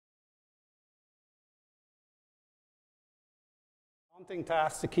Daunting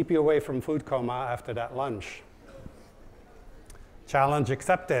task to keep you away from food coma after that lunch. Challenge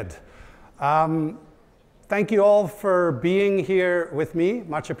accepted. Thank you all for being here with me,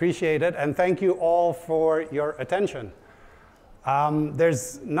 much appreciated, and thank you all for your attention.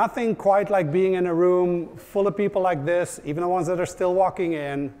 There's nothing quite like being in a room full of people like this, even the ones that are still walking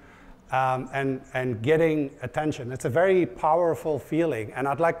in, and getting attention. It's a very powerful feeling, and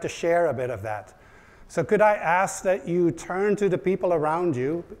I'd like to share a bit of that. So could I ask that you turn to the people around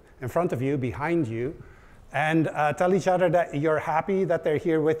you, in front of you, behind you, and tell each other that you're happy that they're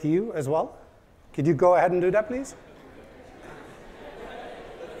here with you as well? Could you go ahead and do that, please?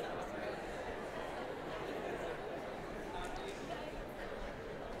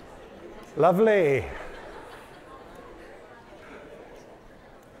 Lovely.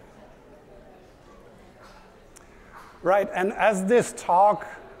 Right, and as this talk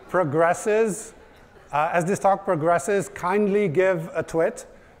progresses, kindly give a tweet.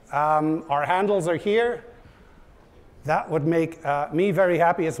 Our handles are here. That would make me very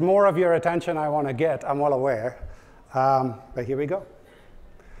happy. It's more of your attention I want to get, I'm well aware. But here we go.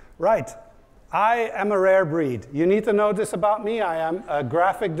 Right, I am a rare breed. You need to know this about me. I am a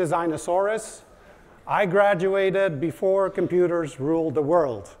graphic designosaurus. I graduated before computers ruled the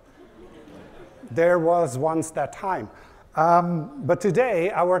world. There was once that time. But today,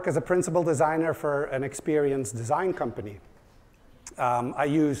 I work as a principal designer for an experience design company. I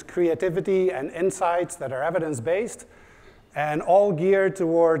use creativity and insights that are evidence-based and all geared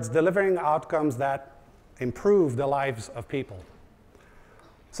towards delivering outcomes that improve the lives of people.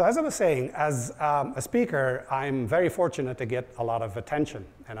 So as I was saying, as a speaker, I'm very fortunate to get a lot of attention,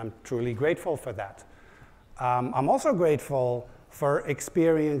 and I'm truly grateful for that. I'm also grateful for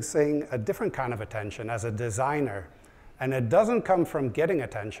experiencing a different kind of attention as a designer. And it doesn't come from getting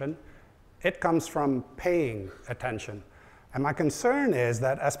attention, it comes from paying attention. And my concern is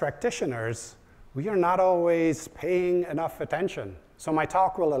that as practitioners, we are not always paying enough attention. So my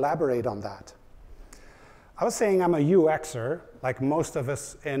talk will elaborate on that. I was saying I'm a UXer, like most of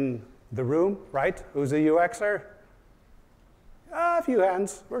us in the room, right? Who's a UXer? A few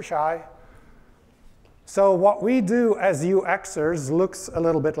hands, we're shy. So what we do as UXers looks a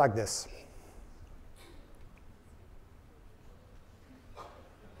little bit like this.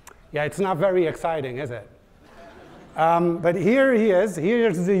 Yeah, it's not very exciting, is it? But here he is.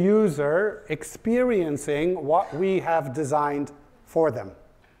 Here's the user experiencing what we have designed for them.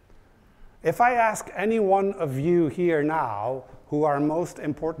 If I ask any one of you here now who our most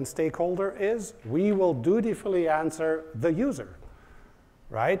important stakeholder is, we will dutifully answer the user,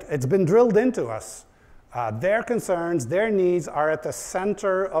 right? It's been drilled into us. Their concerns, their needs are at the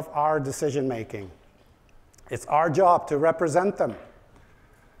center of our decision making. It's our job to represent them.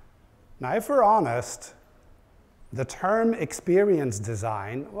 Now, if we're honest, the term experience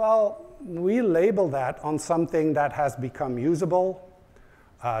design, well, we label that on something that has become usable,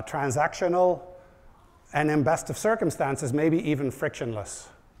 transactional, and in best of circumstances, maybe even frictionless.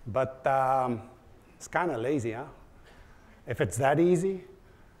 But it's kind of lazy, huh? If it's that easy.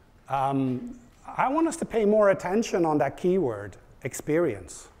 I want us to pay more attention on that keyword,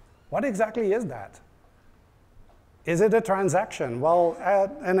 experience. What exactly is that? Is it a transaction? Well,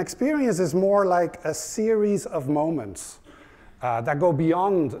 an experience is more like a series of moments that go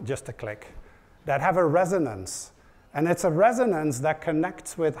beyond just a click, that have a resonance. And it's a resonance that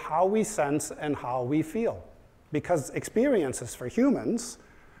connects with how we sense and how we feel. Because experiences for humans,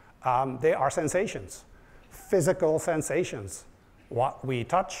 they are sensations, physical sensations. What we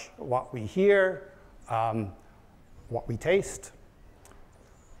touch, what we hear, what we taste.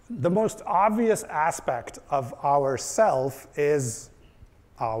 The most obvious aspect of our self is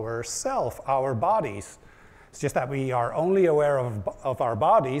our bodies. It's just that we are only aware of our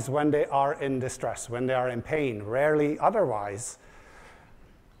bodies when they are in distress, when they are in pain, rarely otherwise.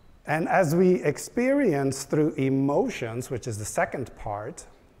 And as we experience through emotions, which is the second part,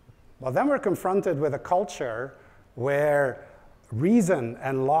 well, then we're confronted with a culture where reason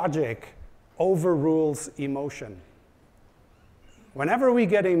and logic overrules emotion. Whenever we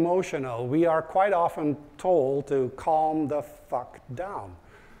get emotional, we are quite often told to calm the fuck down.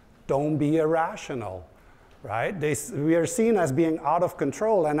 Don't be irrational, right? We are seen as being out of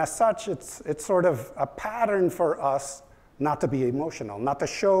control, and as such, it's sort of a pattern for us not to be emotional, not to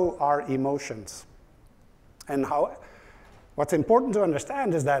show our emotions. And what's important to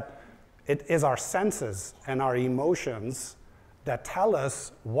understand is that it is our senses and our emotions that tell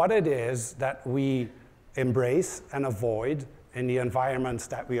us what it is that we embrace and avoid in the environments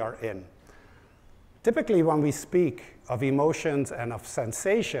that we are in. Typically, when we speak of emotions and of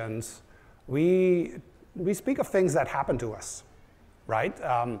sensations, we speak of things that happen to us. right?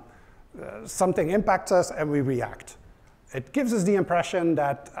 Something impacts us and we react. It gives us the impression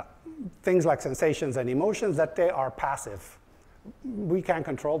that things like sensations and emotions, that they are passive. We can't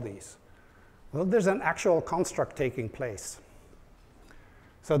control these. Well, there's an actual construct taking place.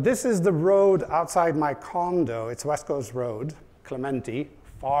 So this is the road outside my condo. It's West Coast Road, Clementi,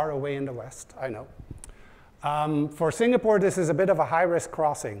 far away in the west, I know. For Singapore, this is a bit of a high-risk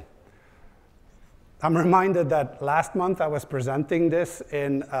crossing. I'm reminded that last month I was presenting this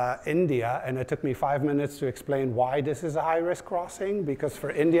in India, and it took me 5 minutes to explain why this is a high-risk crossing, because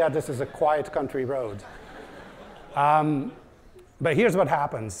for India, this is a quiet country road. But here's what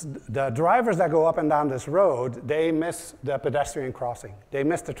happens. The drivers that go up and down this road, they miss the pedestrian crossing. They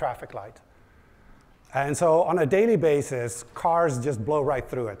miss the traffic light. And so on a daily basis, cars just blow right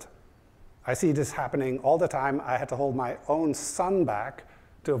through it. I see this happening all the time. I had to hold my own son back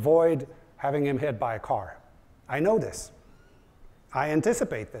to avoid having him hit by a car. I know this. I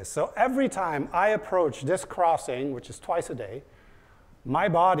anticipate this. So every time I approach this crossing, which is twice a day, my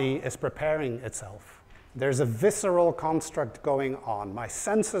body is preparing itself. There's a visceral construct going on. My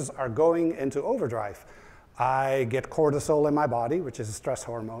senses are going into overdrive. I get cortisol in my body, which is a stress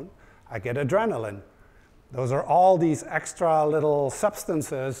hormone. I get adrenaline. Those are all these extra little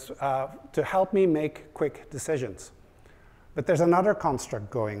substances to help me make quick decisions. But there's another construct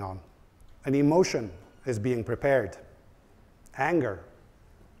going on. An emotion is being prepared. Anger.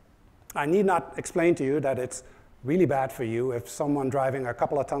 I need not explain to you that it's really bad for you if someone driving a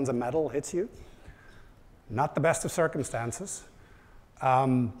couple of tons of metal hits you. Not the best of circumstances.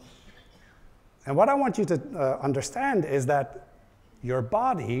 And what I want you to understand is that your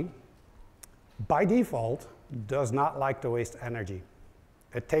body, by default, does not like to waste energy.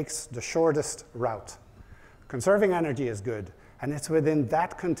 It takes the shortest route. Conserving energy is good, and it's within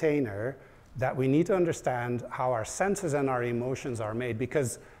that container that we need to understand how our senses and our emotions are made,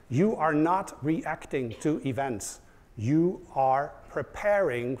 because you are not reacting to events. You are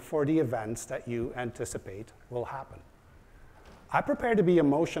preparing for the events that you anticipate will happen. I prepare to be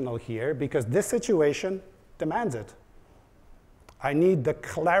emotional here because this situation demands it. I need the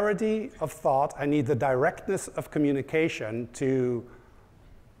clarity of thought, I need the directness of communication to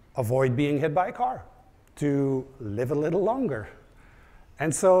avoid being hit by a car, to live a little longer.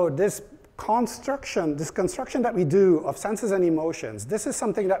 And so this construction that we do of senses and emotions, this is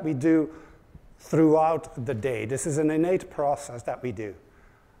something that we do throughout the day. This is an innate process that we do.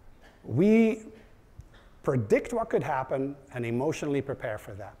 We predict what could happen and emotionally prepare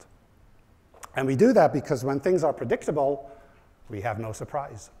for that. And we do that because when things are predictable, we have no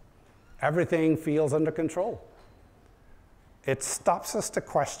surprise. Everything feels under control. It stops us to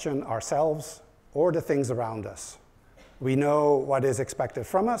question ourselves or the things around us. We know what is expected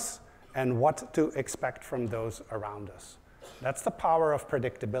from us and what to expect from those around us. That's the power of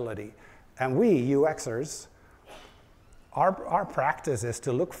predictability. And we, UXers, our practice is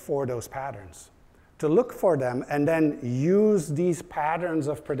to look for those patterns, to look for them and then use these patterns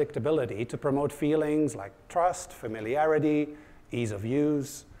of predictability to promote feelings like trust, familiarity, ease of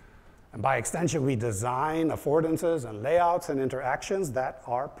use. And by extension, we design affordances and layouts and interactions that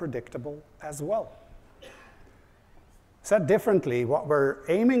are predictable as well. Said differently, what we're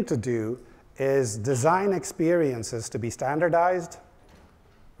aiming to do is design experiences to be standardized,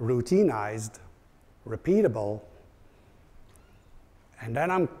 routinized, repeatable, and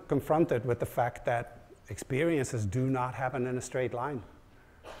then I'm confronted with the fact that experiences do not happen in a straight line.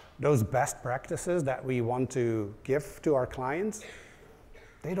 Those best practices that we want to give to our clients,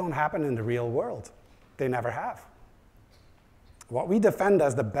 they don't happen in the real world. They never have. What we defend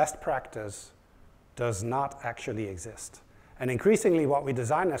as the best practice does not actually exist. And increasingly, what we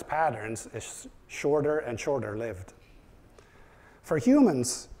design as patterns is shorter and shorter lived. For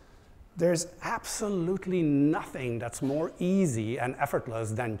humans, there's absolutely nothing that's more easy and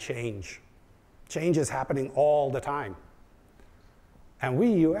effortless than change. Change is happening all the time. And we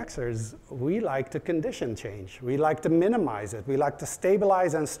UXers, we like to condition change. We like to minimize it. We like to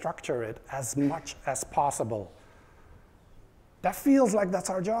stabilize and structure it as much as possible. That feels like that's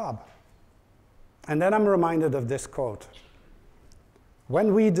our job. And then I'm reminded of this quote.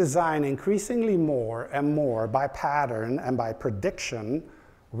 When we design increasingly more and more by pattern and by prediction,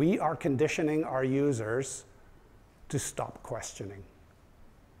 we are conditioning our users to stop questioning,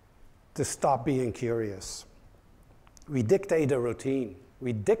 to stop being curious. We dictate a routine.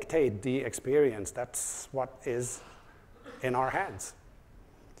 We dictate the experience. That's what is in our hands.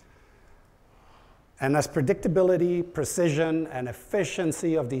 And as predictability, precision, and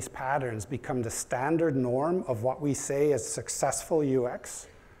efficiency of these patterns become the standard norm of what we say is successful UX,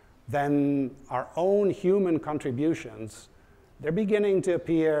 then our own human contributions They're beginning to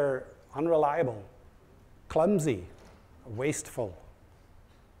appear unreliable, clumsy, wasteful.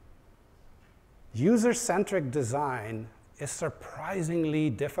 User-centric design is surprisingly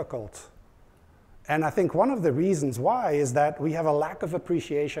difficult. And I think one of the reasons why is that we have a lack of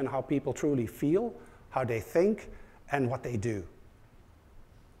appreciation how people truly feel, how they think, and what they do.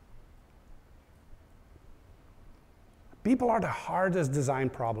 People are the hardest design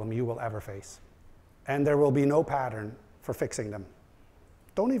problem you will ever face. And there will be no pattern for fixing them.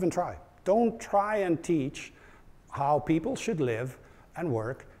 Don't even try. Don't try and teach how people should live and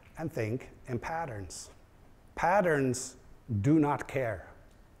work and think in patterns. Patterns do not care.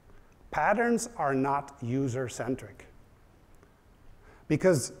 Patterns are not user-centric.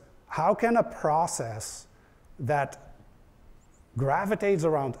 Because how can a process that gravitates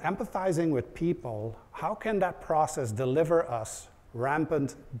around empathizing with people, how can that process deliver us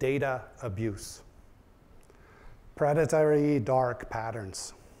rampant data abuse? Predatory dark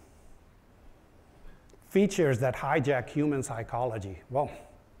patterns. Features that hijack human psychology. Well,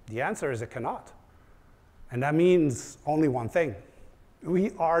 the answer is it cannot. And that means only one thing.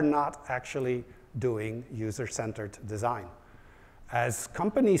 We are not actually doing user-centered design. As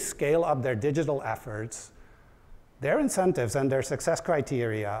companies scale up their digital efforts, their incentives and their success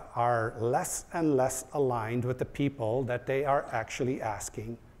criteria are less and less aligned with the people that they are actually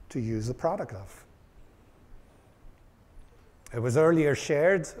asking to use the product of. It was earlier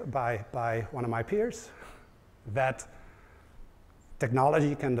shared by one of my peers that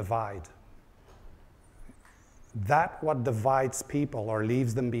technology can divide. That what divides people or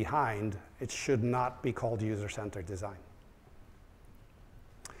leaves them behind, it should not be called user-centered design.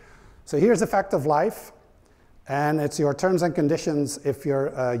 So here's a fact of life, and it's your terms and conditions if you're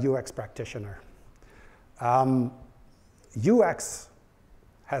a UX practitioner. UX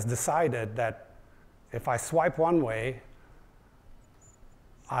has decided that if I swipe one way,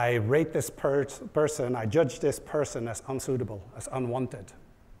 I rate this person, I judge this person as unsuitable, as unwanted,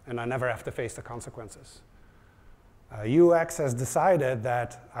 and I never have to face the consequences. UX has decided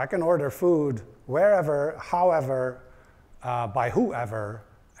that I can order food wherever, however, by whoever,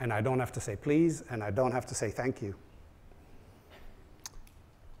 and I don't have to say please, and I don't have to say thank you.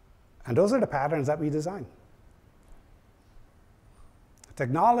 And those are the patterns that we design.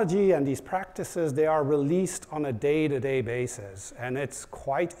 Technology and these practices, they are released on a day-to-day basis, and it's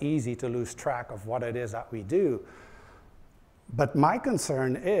quite easy to lose track of what it is that we do. But my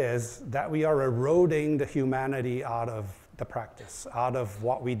concern is that we are eroding the humanity out of the practice, out of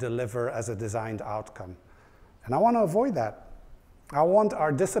what we deliver as a designed outcome. And I want to avoid that. I want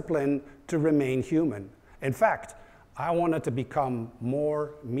our discipline to remain human. In fact, I want it to become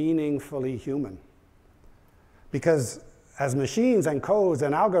more meaningfully human. Because as machines and codes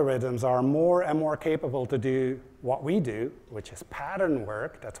and algorithms are more and more capable to do what we do, which is pattern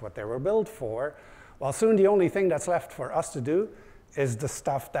work, that's what they were built for, well, soon the only thing that's left for us to do is the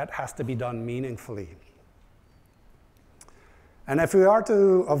stuff that has to be done meaningfully. And if we are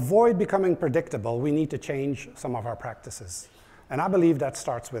to avoid becoming predictable, we need to change some of our practices. And I believe that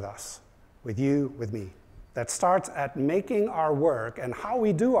starts with us, with you, with me. That starts at making our work and how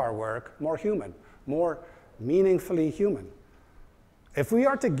we do our work more human, more meaningfully human. If we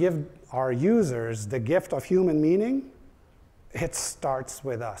are to give our users the gift of human meaning, it starts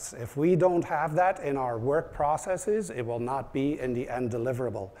with us. If we don't have that in our work processes, it will not be in the end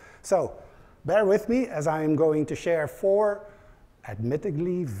deliverable. So bear with me as I am going to share 4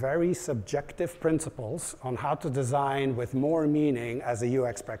 admittedly very subjective principles on how to design with more meaning as a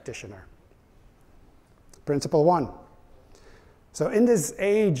UX practitioner. Principle 1. So in this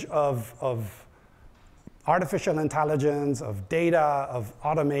age of artificial intelligence, of data, of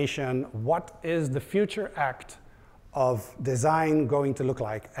automation, what is the future act of design going to look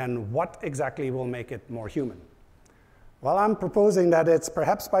like, and what exactly will make it more human? Well, I'm proposing that it's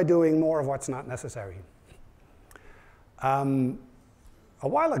perhaps by doing more of what's not necessary. A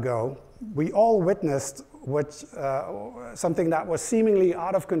while ago, we all witnessed something that was seemingly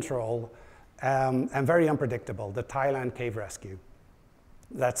out of control and very unpredictable, the Thailand cave rescue.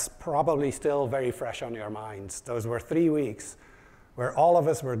 That's probably still very fresh on your minds. Those were 3 weeks where all of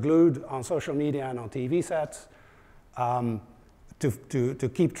us were glued on social media and on TV sets to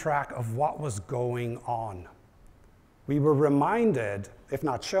keep track of what was going on. We were reminded, if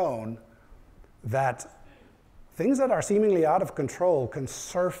not shown, that things that are seemingly out of control can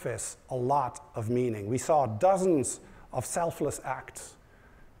surface a lot of meaning. We saw dozens of selfless acts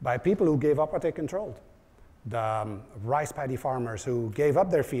by people who gave up what they controlled. The rice paddy farmers who gave up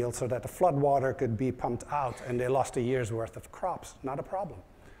their fields so that the flood water could be pumped out and they lost a year's worth of crops, not a problem.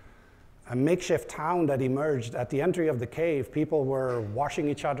 a makeshift town that emerged at the entry of the cave. People were washing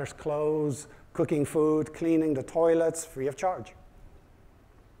each other's clothes, cooking food, cleaning the toilets free of charge.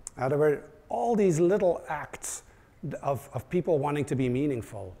 There were all these little acts of people wanting to be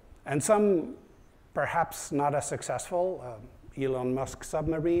meaningful, and some perhaps not as successful, Elon Musk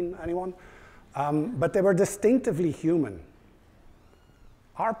submarine, anyone? But they were distinctively human.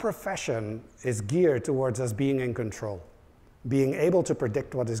 Our profession is geared towards us being in control, being able to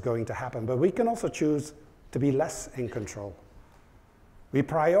predict what is going to happen, but we can also choose to be less in control. We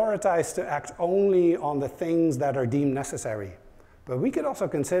prioritize to act only on the things that are deemed necessary, but we could also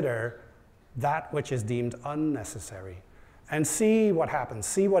consider that which is deemed unnecessary and see what happens,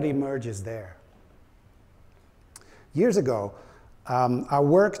 see what emerges there. Years ago, I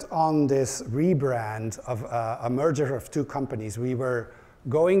worked on this rebrand of a merger of two companies. We were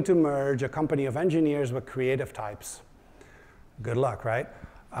going to merge a company of engineers with creative types. Good luck, right?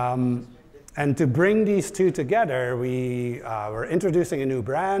 And to bring these two together, we were introducing a new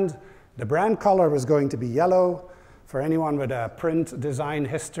brand. The brand color was going to be yellow. For anyone with a print design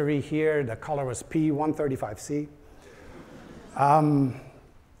history here, the color was P135C. And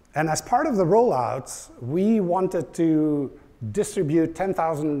as part of the rollouts, we wanted to distribute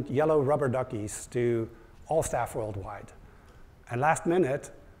 10,000 yellow rubber duckies to all staff worldwide. And last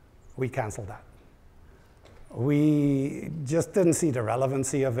minute, we canceled that. We just didn't see the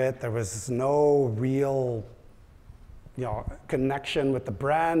relevancy of it. There was no real connection with the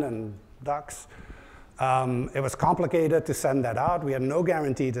brand and ducks. It was complicated to send that out. We had no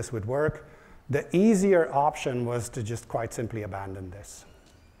guarantee this would work. The easier option was to just quite simply abandon this.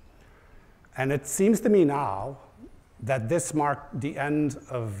 And it seems to me now that this marked the end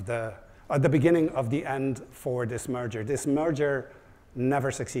of the beginning of the end for this merger. This merger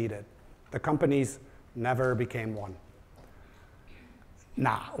never succeeded. The companies never became one.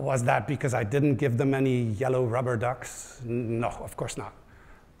 Now, was that because I didn't give them any yellow rubber ducks? No, of course not.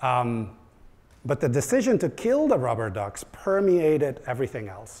 But the decision to kill the rubber ducks permeated everything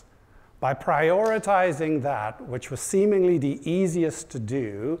else. By prioritizing that, which was seemingly the easiest to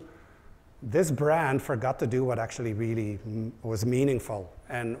do, this brand forgot to do what actually really was meaningful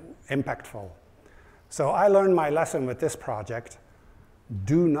and impactful. So I learned my lesson with this project.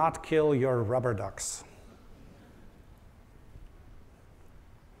 Do not kill your rubber ducks.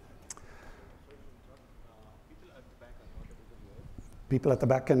 People at the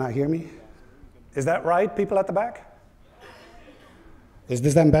back cannot hear me? Is that right, people at the back? Is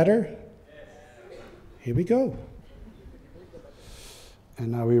this then better? Here we go.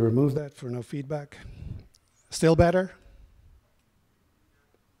 And now we remove that for no feedback. Still better?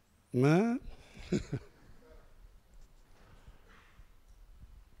 Nah?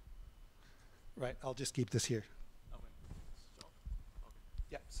 Right, I'll just keep this here.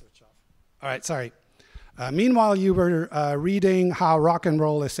 Yeah, switch off. All right, sorry. Meanwhile, you were reading how rock and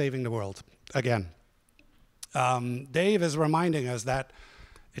roll is saving the world again. Dave is reminding us that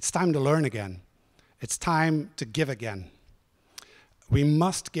it's time to learn again. It's time to give again. We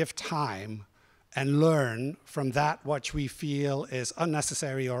must give time and learn from that which we feel is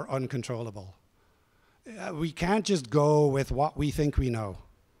unnecessary or uncontrollable. We can't just go with what we think we know.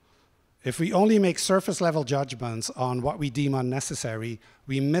 If we only make surface level judgments on what we deem unnecessary,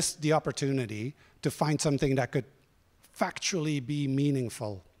 we miss the opportunity to find something that could factually be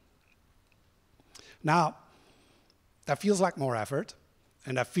meaningful. Now, that feels like more effort,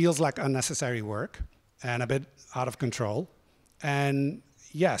 and that feels like unnecessary work, and a bit out of control. And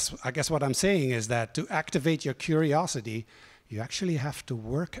yes, I guess what I'm saying is that to activate your curiosity, you actually have to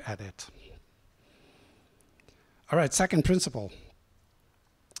work at it. All right, second principle.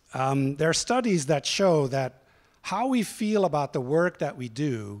 There are studies that show that how we feel about the work that we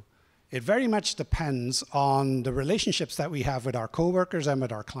do, it very much depends on the relationships that we have with our coworkers and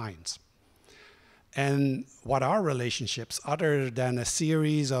with our clients. And what are relationships other than a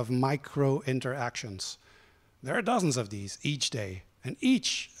series of micro interactions? There are dozens of these each day, and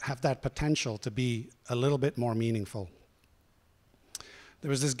each have that potential to be a little bit more meaningful. There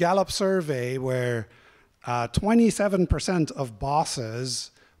was this Gallup survey where 27% of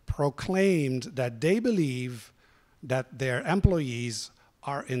bosses proclaimed that they believe that their employees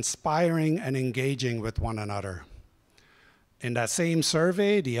are inspiring and engaging with one another. In that same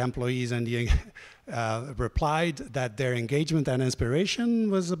survey, the employees and the replied that their engagement and inspiration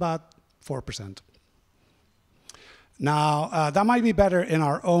was about 4%. Now, that might be better in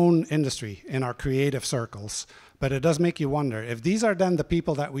our own industry, in our creative circles, but it does make you wonder, if these are then the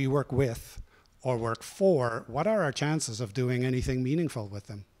people that we work with or work for, what are our chances of doing anything meaningful with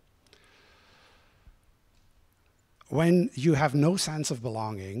them? When you have no sense of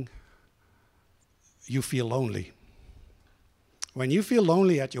belonging, you feel lonely. When you feel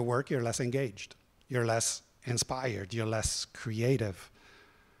lonely at your work, you're less engaged. You're less inspired. You're less creative.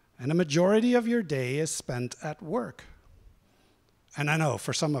 And the majority of your day is spent at work. And I know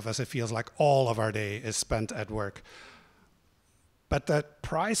for some of us, it feels like all of our day is spent at work. But the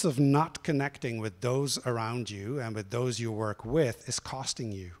price of not connecting with those around you and with those you work with is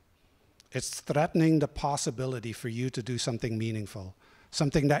costing you. It's threatening the possibility for you to do something meaningful,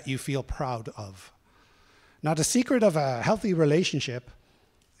 something that you feel proud of. Now, the secret of a healthy relationship,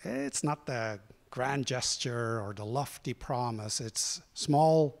 it's not the grand gesture or the lofty promise. It's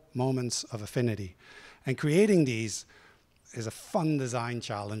small moments of affinity. And creating these is a fun design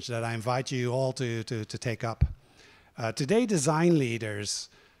challenge that I invite you all to take up. Today, design leaders,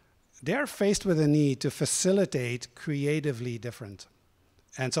 they're faced with a need to facilitate creatively different.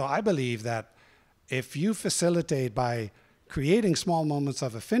 And so I believe that if you facilitate by creating small moments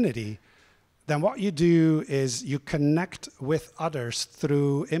of affinity, then what you do is you connect with others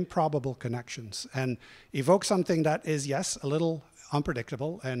through improbable connections and evoke something that is, yes, a little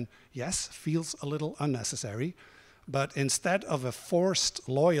unpredictable and, yes, feels a little unnecessary. But instead of a forced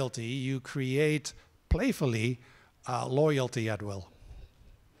loyalty, you create playfully loyalty at will.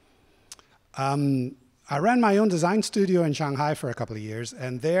 I ran my own design studio in Shanghai for a couple of years,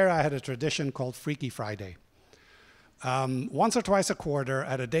 and there I had a tradition called Freaky Friday. Once or twice a quarter,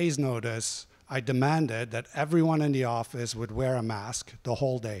 at a day's notice, I demanded that everyone in the office would wear a mask the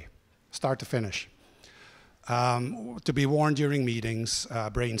whole day, start to finish, to be worn during meetings,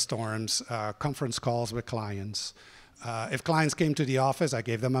 brainstorms, conference calls with clients. If clients came to the office, I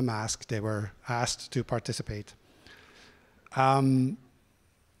gave them a mask. They were asked to participate.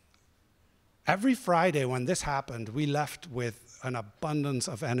 Every Friday when this happened, we left with an abundance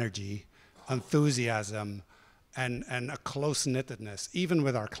of energy, enthusiasm, and a close-knittedness, even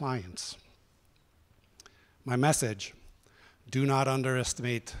with our clients. My message, do not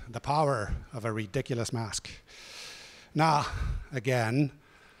underestimate the power of a ridiculous mask. Now, again,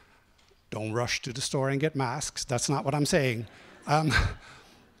 don't rush to the store and get masks. That's not what I'm saying.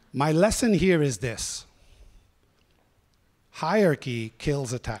 My lesson here is this. Hierarchy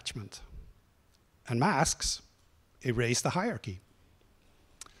kills attachment. And masks erase the hierarchy.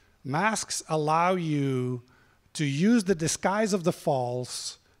 Masks allow you to use the disguise of the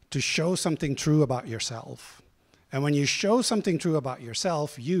false to show something true about yourself. And when you show something true about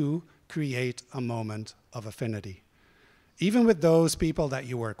yourself, you create a moment of affinity. Even with those people that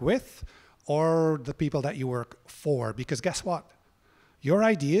you work with or the people that you work for. Because guess what? Your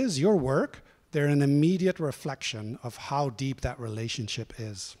ideas, your work, they're an immediate reflection of how deep that relationship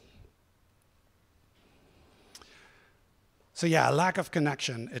is. So yeah, lack of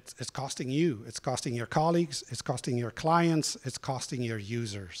connection, it's costing you. It's costing your colleagues. It's costing your clients. It's costing your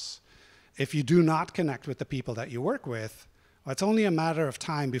users. If you do not connect with the people that you work with, well, it's only a matter of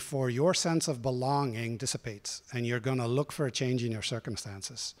time before your sense of belonging dissipates and you're going to look for a change in your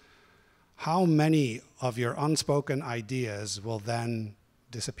circumstances. How many of your unspoken ideas will then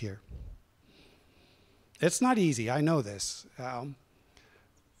disappear? It's not easy, I know this.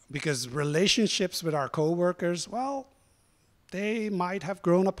 Because relationships with our coworkers, well, they might have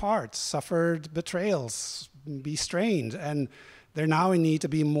grown apart, suffered betrayals, be strained, and they're now in need to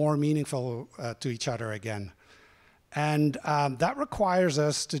be more meaningful to each other again. And that requires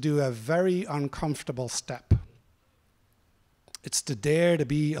us to do a very uncomfortable step. It's to dare to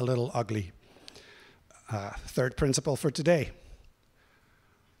be a little ugly. Third principle for today.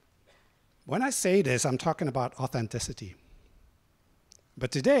 When I say this, I'm talking about authenticity.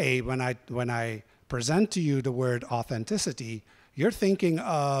 But today, when I present to you the word authenticity, you're thinking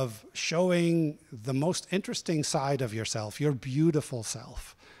of showing the most interesting side of yourself, your beautiful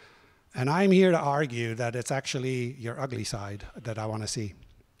self. And I'm here to argue that it's actually your ugly side that I want to see.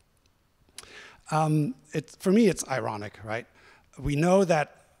 For me, it's ironic, right? We know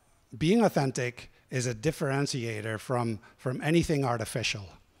that being authentic is a differentiator from anything artificial.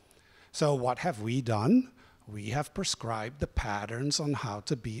 So what have we done? We have prescribed the patterns on how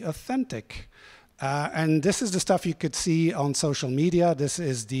to be authentic. And this is the stuff you could see on social media. This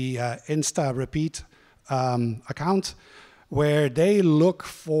is the Insta Repeat account, where they look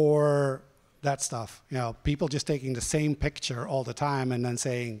for that stuff. You know, people just taking the same picture all the time and then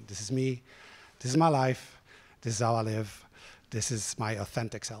saying, this is me, this is my life, this is how I live, this is my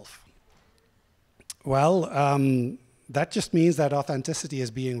authentic self. Well, that just means that authenticity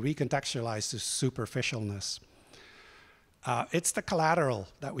is being recontextualized to superficialness. It's the collateral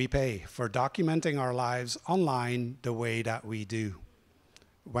that we pay for documenting our lives online the way that we do.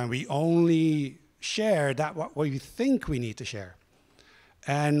 When we only share that what we think we need to share.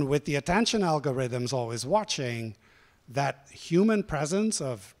 And with the attention algorithms always watching, that human presence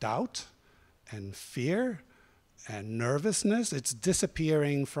of doubt and fear and nervousness, it's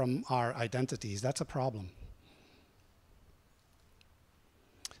disappearing from our identities. That's a problem.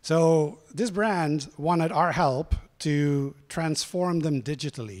 So this brand wanted our help to transform them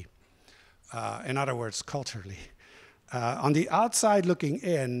digitally. In other words, culturally. On the outside looking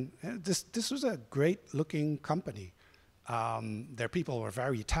in, this was a great looking company. Their people were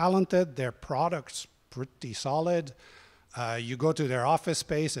very talented, their products pretty solid. You go to their office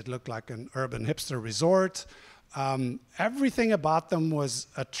space, it looked like an urban hipster resort. Everything about them was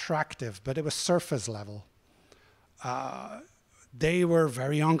attractive, but it was surface level. They were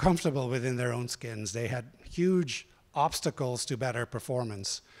very uncomfortable within their own skins. They had huge obstacles to better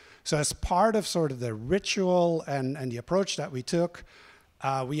performance. So as part of sort of the ritual and the approach that we took,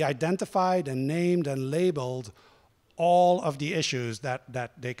 we identified and named and labeled all of the issues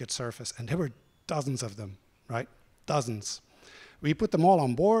that they could surface. And there were dozens of them, right? Dozens. We put them all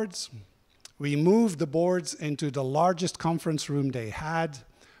on boards. We moved the boards into the largest conference room they had.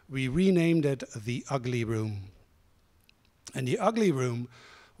 We renamed it the Ugly Room. And the Ugly Room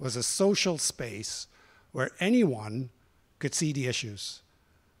was a social space where anyone could see the issues.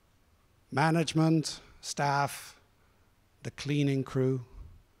 Management, staff, the cleaning crew,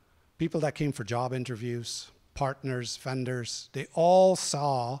 people that came for job interviews, partners, vendors, they all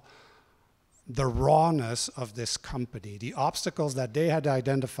saw the rawness of this company, the obstacles that they had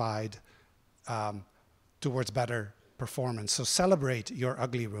identified towards better performance. So celebrate your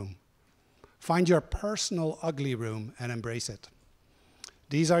ugly room. Find your personal ugly room and embrace it.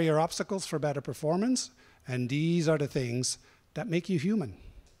 These are your obstacles for better performance, and these are the things that make you human.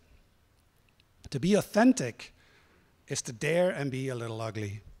 To be authentic is to dare and be a little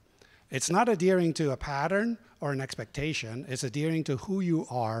ugly. It's not adhering to a pattern or an expectation. It's adhering to who you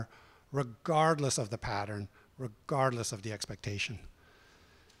are, regardless of the pattern, regardless of the expectation.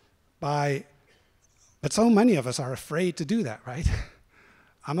 But so many of us are afraid to do that, right?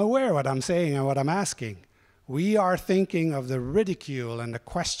 I'm aware of what I'm saying and what I'm asking. We are thinking of the ridicule and the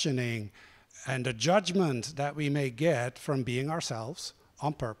questioning and the judgment that we may get from being ourselves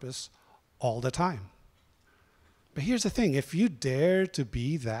on purpose all the time. But here's the thing, if you dare to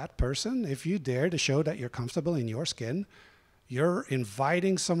be that person, if you dare to show that you're comfortable in your skin, you're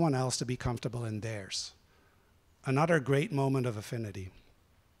inviting someone else to be comfortable in theirs. Another great moment of affinity.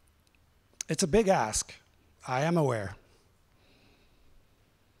 It's a big ask, I am aware.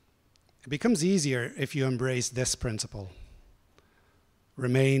 It becomes easier if you embrace this principle.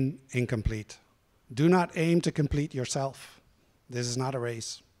 Remain incomplete. Do not aim to complete yourself. This is not a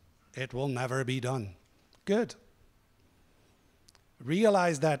race. It will never be done. Good.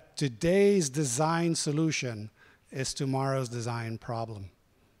 Realize that today's design solution is tomorrow's design problem.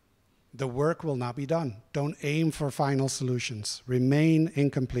 The work will not be done. Don't aim for final solutions. Remain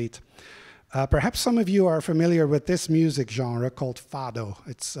incomplete. Perhaps some of you are familiar with this music genre called fado.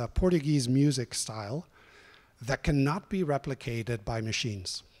 It's a Portuguese music style that cannot be replicated by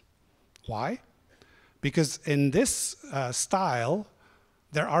machines. Why? Because in this style,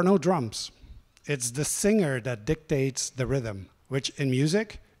 there are no drums. It's the singer that dictates the rhythm, which in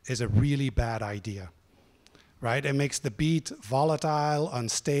music is a really bad idea, right? It makes the beat volatile,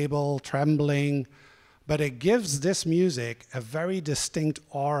 unstable, trembling, but it gives this music a very distinct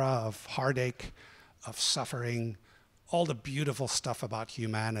aura of heartache, of suffering, all the beautiful stuff about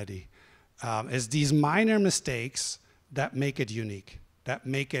humanity. It's these minor mistakes that make it unique, that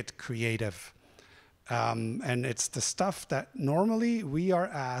make it creative. And it's the stuff that normally we are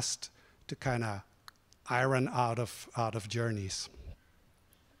asked to kind of iron out of journeys.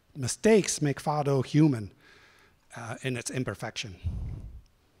 Mistakes make fado human in its imperfection.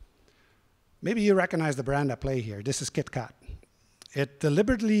 Maybe you recognize the brand at play here. This is Kit Kat. It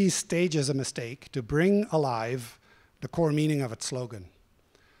deliberately stages a mistake to bring alive the core meaning of its slogan.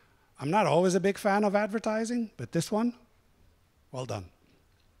 I'm not always a big fan of advertising, but this one, well done.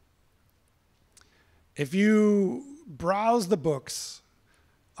 If you browse the books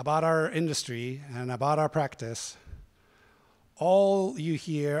about our industry and about our practice, all you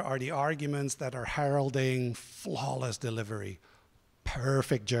hear are the arguments that are heralding flawless delivery,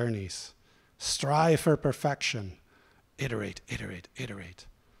 perfect journeys, strive for perfection, iterate, iterate, iterate.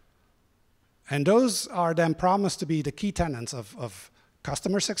 And those are then promised to be the key tenets of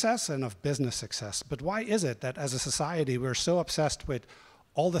customer success and of business success. But why is it that as a society we're so obsessed with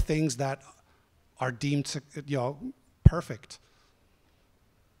all the things that are deemed, perfect?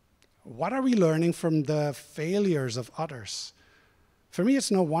 What are we learning from the failures of others? For me,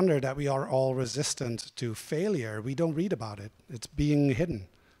 it's no wonder that we are all resistant to failure. We don't read about it. It's being hidden.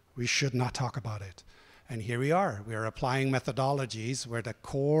 We should not talk about it. And here we are. We are applying methodologies where the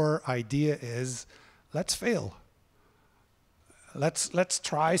core idea is, let's fail. Let's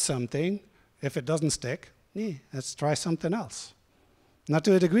try something. If it doesn't stick, let's try something else. Now,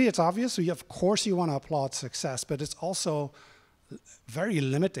 to a degree, it's obvious. So of course, you want to applaud success, but it's also very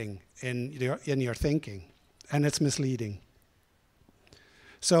limiting in your thinking, and it's misleading.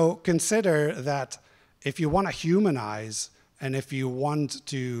 So consider that if you want to humanize and if you want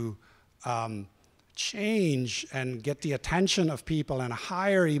to change and get the attention of people and a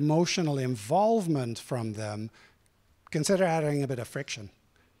higher emotional involvement from them, consider adding a bit of friction.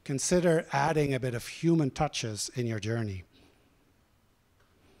 Consider adding a bit of human touches in your journey.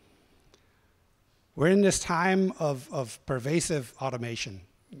 We're in this time of pervasive automation,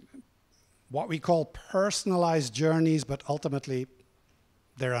 what we call personalized journeys, but ultimately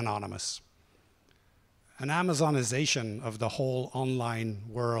they're anonymous. An Amazonization of the whole online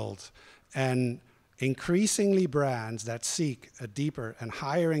world, and increasingly brands that seek a deeper and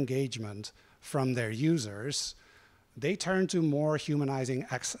higher engagement from their users, they turn to more humanizing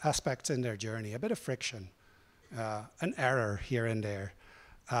aspects in their journey, a bit of friction, an error here and there.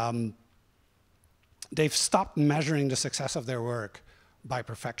 They've stopped measuring the success of their work by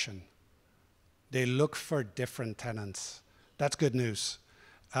perfection. They look for different tenets. That's good news.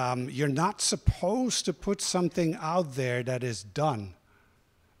 You're not supposed to put something out there that is done.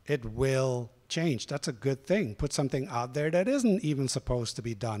 It will change. That's a good thing. Put something out there that isn't even supposed to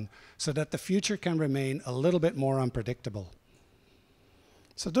be done so that the future can remain a little bit more unpredictable.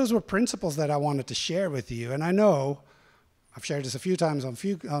 So those were principles that I wanted to share with you. And I know, I've shared this a few times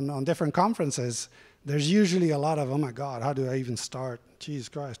on different conferences, there's usually a lot of, oh my God, how do I even start? Jesus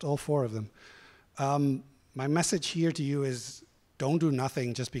Christ, all four of them. My message here to you is, don't do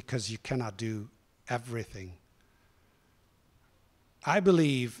nothing just because you cannot do everything. I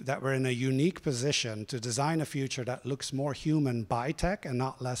believe that we're in a unique position to design a future that looks more human by tech and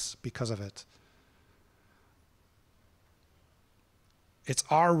not less because of it. It's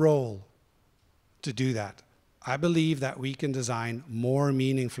our role to do that. I believe that we can design more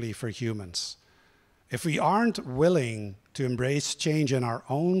meaningfully for humans. If we aren't willing to embrace change in our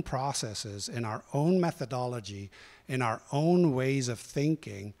own processes, in our own methodology, in our own ways of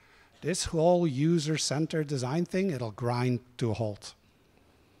thinking, this whole user-centered design thing, it'll grind to a halt.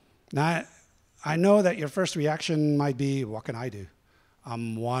 Now, I know that your first reaction might be, what can I do?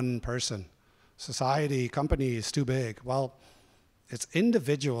 I'm one person. Society, company is too big. Well, it's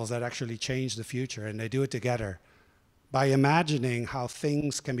individuals that actually change the future, and they do it together by imagining how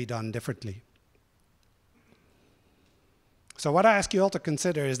things can be done differently. So what I ask you all to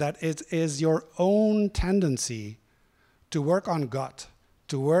consider is that it is your own tendency to work on gut,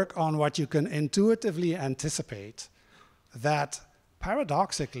 to work on what you can intuitively anticipate, that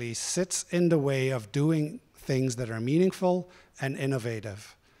paradoxically sits in the way of doing things that are meaningful and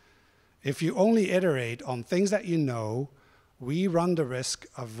innovative. If you only iterate on things that you know, we run the risk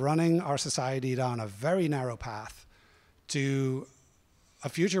of running our society down a very narrow path to a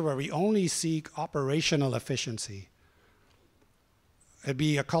future where we only seek operational efficiency. It'd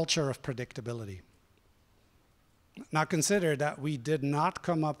be a culture of predictability. Now consider that we did not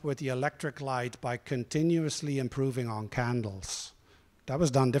come up with the electric light by continuously improving on candles. That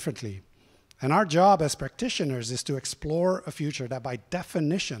was done differently. And our job as practitioners is to explore a future that by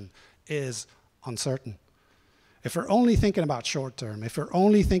definition is uncertain. If we're only thinking about short term, if we're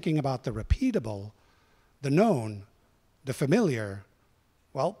only thinking about the repeatable, the known, the familiar,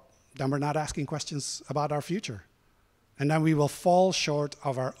 well, then we're not asking questions about our future. And then we will fall short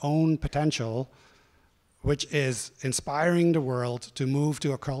of our own potential, which is inspiring the world to move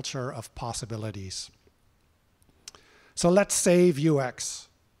to a culture of possibilities. So let's save UX.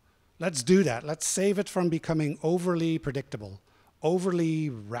 Let's do that. Let's save it from becoming overly predictable, overly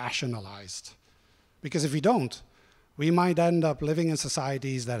rationalized. Because if we don't, we might end up living in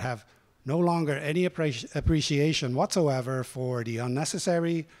societies that have no longer any appreciation whatsoever for the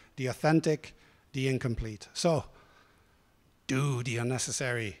unnecessary, the authentic, the incomplete. So, do the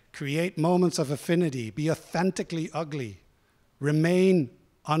unnecessary. Create moments of affinity. Be authentically ugly. Remain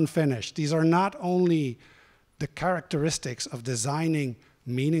unfinished. These are not only the characteristics of designing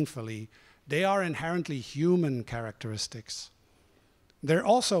meaningfully, they are inherently human characteristics. They're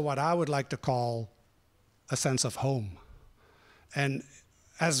also what I would like to call a sense of home. And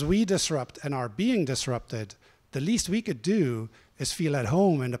as we disrupt and are being disrupted, the least we could do is feel at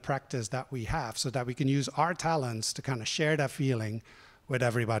home in the practice that we have so that we can use our talents to kind of share that feeling with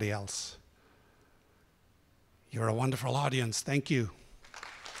everybody else. You're a wonderful audience. Thank you.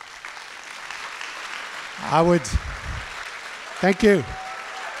 I would. Thank you.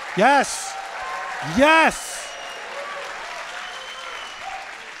 Yes. Yes.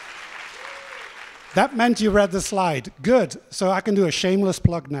 That meant you read the slide. Good. So I can do a shameless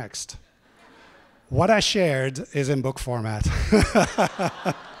plug next. What I shared is in book format.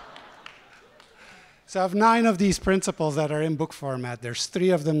 So I have 9 of these principles that are in book format. There's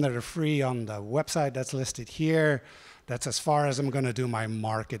 3 of them that are free on the website that's listed here. That's as far as I'm going to do my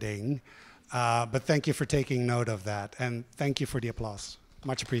marketing. But thank you for taking note of that. And thank you for the applause.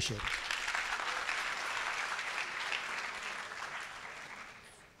 Much appreciated.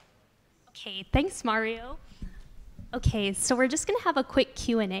 Okay, thanks, Mario. Okay, so we're just going to have a quick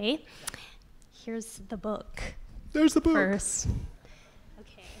Q&A. Here's the book. There's the book. First.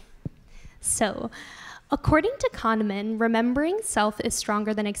 Okay. So, according to Kahneman, remembering self is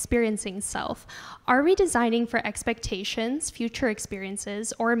stronger than experiencing self. Are we designing for expectations, future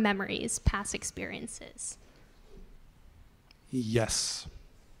experiences, or memories, past experiences? Yes.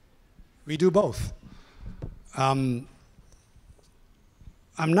 We do both.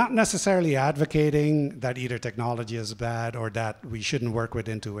 I'm not necessarily advocating that either technology is bad or that we shouldn't work with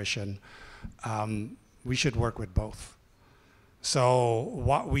intuition. We should work with both. So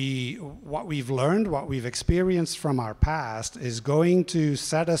what we've learned, what we've experienced from our past is going to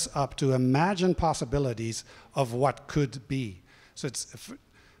set us up to imagine possibilities of what could be. So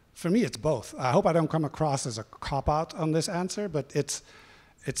for me, it's both. I hope I don't come across as a cop-out on this answer, but it's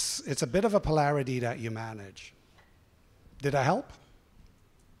a bit of a polarity that you manage. Did I help?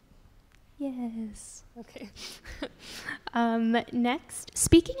 Yes. Okay. Next,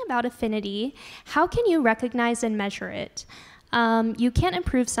 speaking about affinity, how can you recognize and measure it? You can't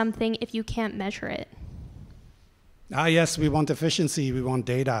improve something if you can't measure it. Yes, we want efficiency, we want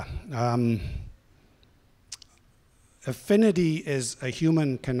data. Affinity is a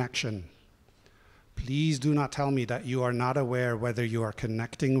human connection. Please do not tell me that you are not aware whether you are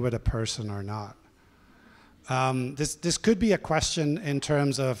connecting with a person or not. This could be a question in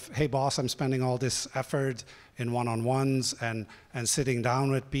terms of, hey boss, I'm spending all this effort in one-on-ones and sitting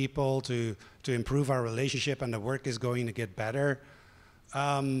down with people to improve our relationship and the work is going to get better.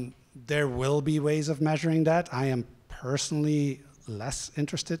 There will be ways of measuring that. I am personally less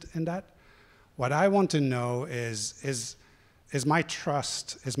interested in that. What I want to know is my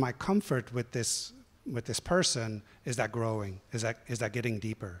trust, is my comfort with this person, is that growing? Is that getting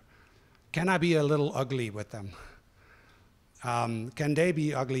deeper? Can I be a little ugly with them? Can they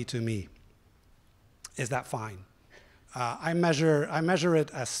be ugly to me? Is that fine? I measure it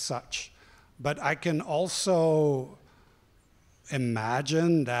as such, but I can also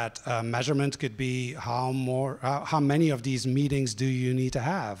imagine that measurement could be how many of these meetings do you need to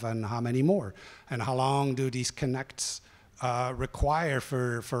have, and how many more, and how long do these connects require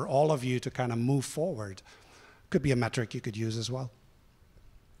for all of you to kind of move forward? Could be a metric you could use as well.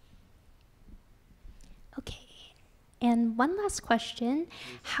 Okay. And one last question.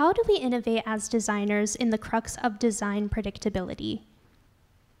 How do we innovate as designers in the crux of design predictability?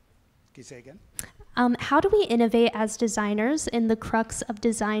 Can you say again? How do we innovate as designers in the crux of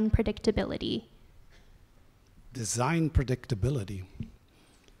design predictability? Design predictability.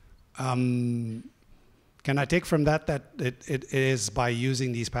 Can I take from that it is by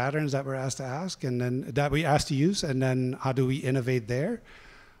using these patterns that we're asked to ask, and then that we asked to use, and then how do we innovate there?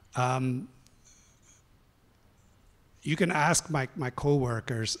 You can ask my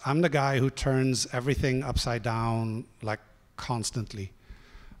coworkers. I'm the guy who turns everything upside down, like, constantly.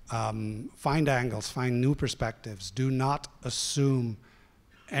 Find angles, find new perspectives. Do not assume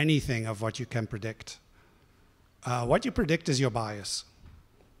anything of what you can predict. What you predict is your bias,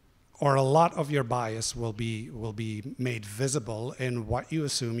 or a lot of your bias will be made visible in what you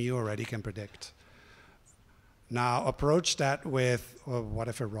assume you already can predict. Now approach that with, well, what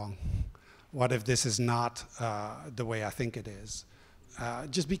if we're wrong? What if this is not the way I think it is?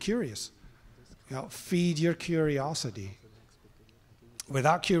 Just be curious. You know, feed your curiosity.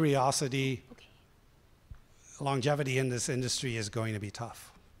 Without curiosity, longevity in this industry is going to be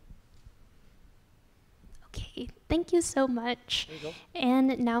tough. Okay, thank you so much. There you go.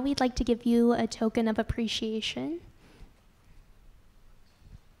 And now we'd like to give you a token of appreciation.